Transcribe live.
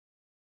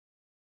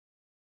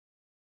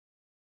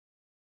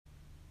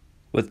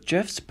With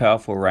Drift's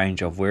powerful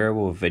range of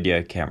wearable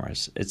video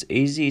cameras, it's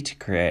easy to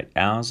create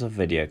hours of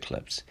video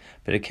clips,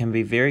 but it can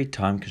be very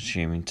time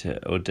consuming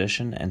to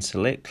audition and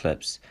select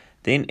clips,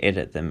 then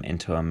edit them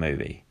into a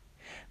movie.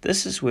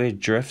 This is where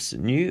Drift's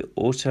new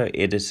auto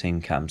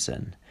editing comes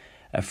in,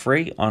 a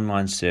free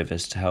online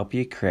service to help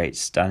you create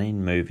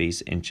stunning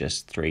movies in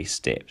just 3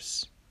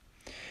 steps.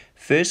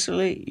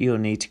 Firstly, you'll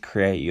need to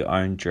create your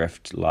own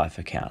Drift Life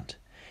account.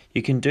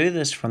 You can do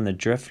this from the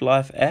Drift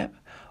Life app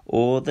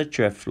or the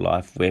Drift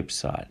Life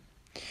website.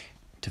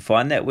 To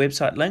find that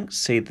website link,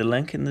 see the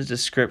link in the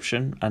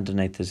description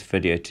underneath this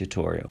video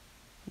tutorial.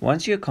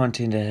 Once your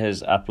content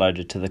is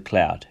uploaded to the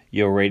cloud,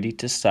 you're ready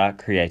to start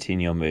creating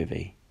your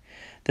movie.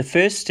 The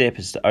first step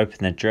is to open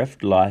the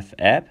Drift Life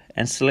app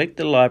and select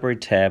the Library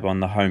tab on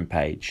the home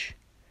page.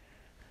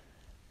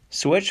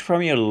 Switch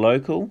from your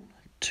local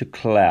to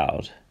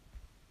cloud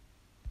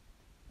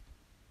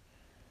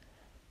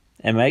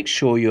and make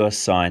sure you are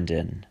signed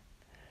in.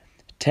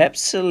 Tap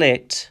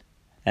Select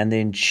and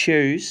then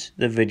choose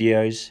the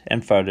videos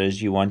and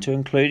photos you want to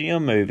include in your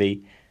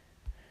movie,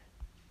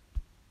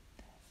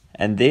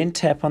 and then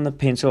tap on the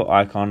pencil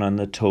icon on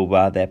the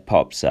toolbar that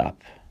pops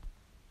up.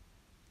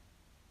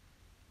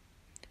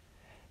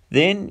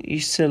 Then you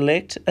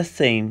select a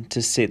theme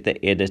to set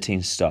the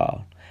editing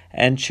style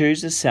and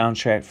choose a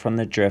soundtrack from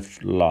the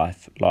Drift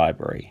Life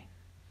library.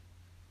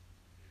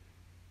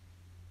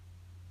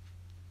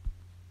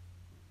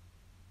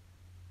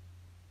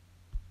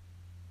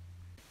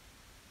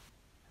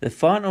 The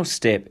final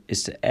step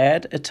is to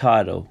add a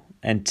title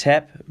and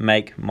tap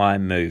Make My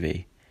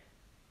Movie.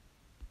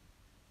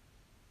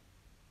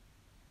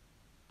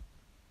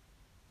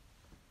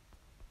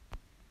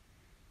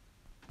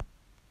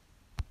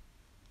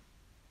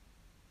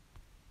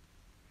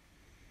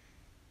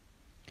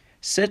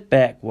 Sit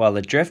back while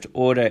the Drift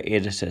Auto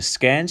Editor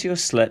scans your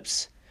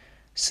slips,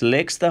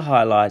 selects the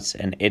highlights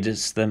and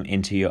edits them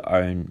into your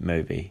own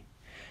movie.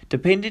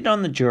 Depending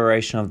on the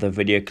duration of the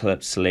video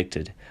clip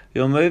selected,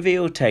 your movie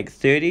will take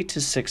 30 to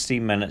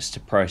 60 minutes to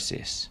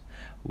process.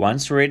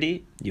 Once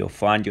ready, you'll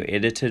find your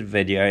edited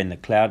video in the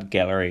cloud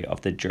gallery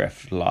of the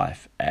Drift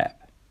Life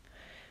app.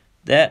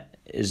 That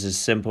is as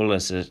simple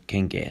as it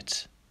can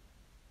get.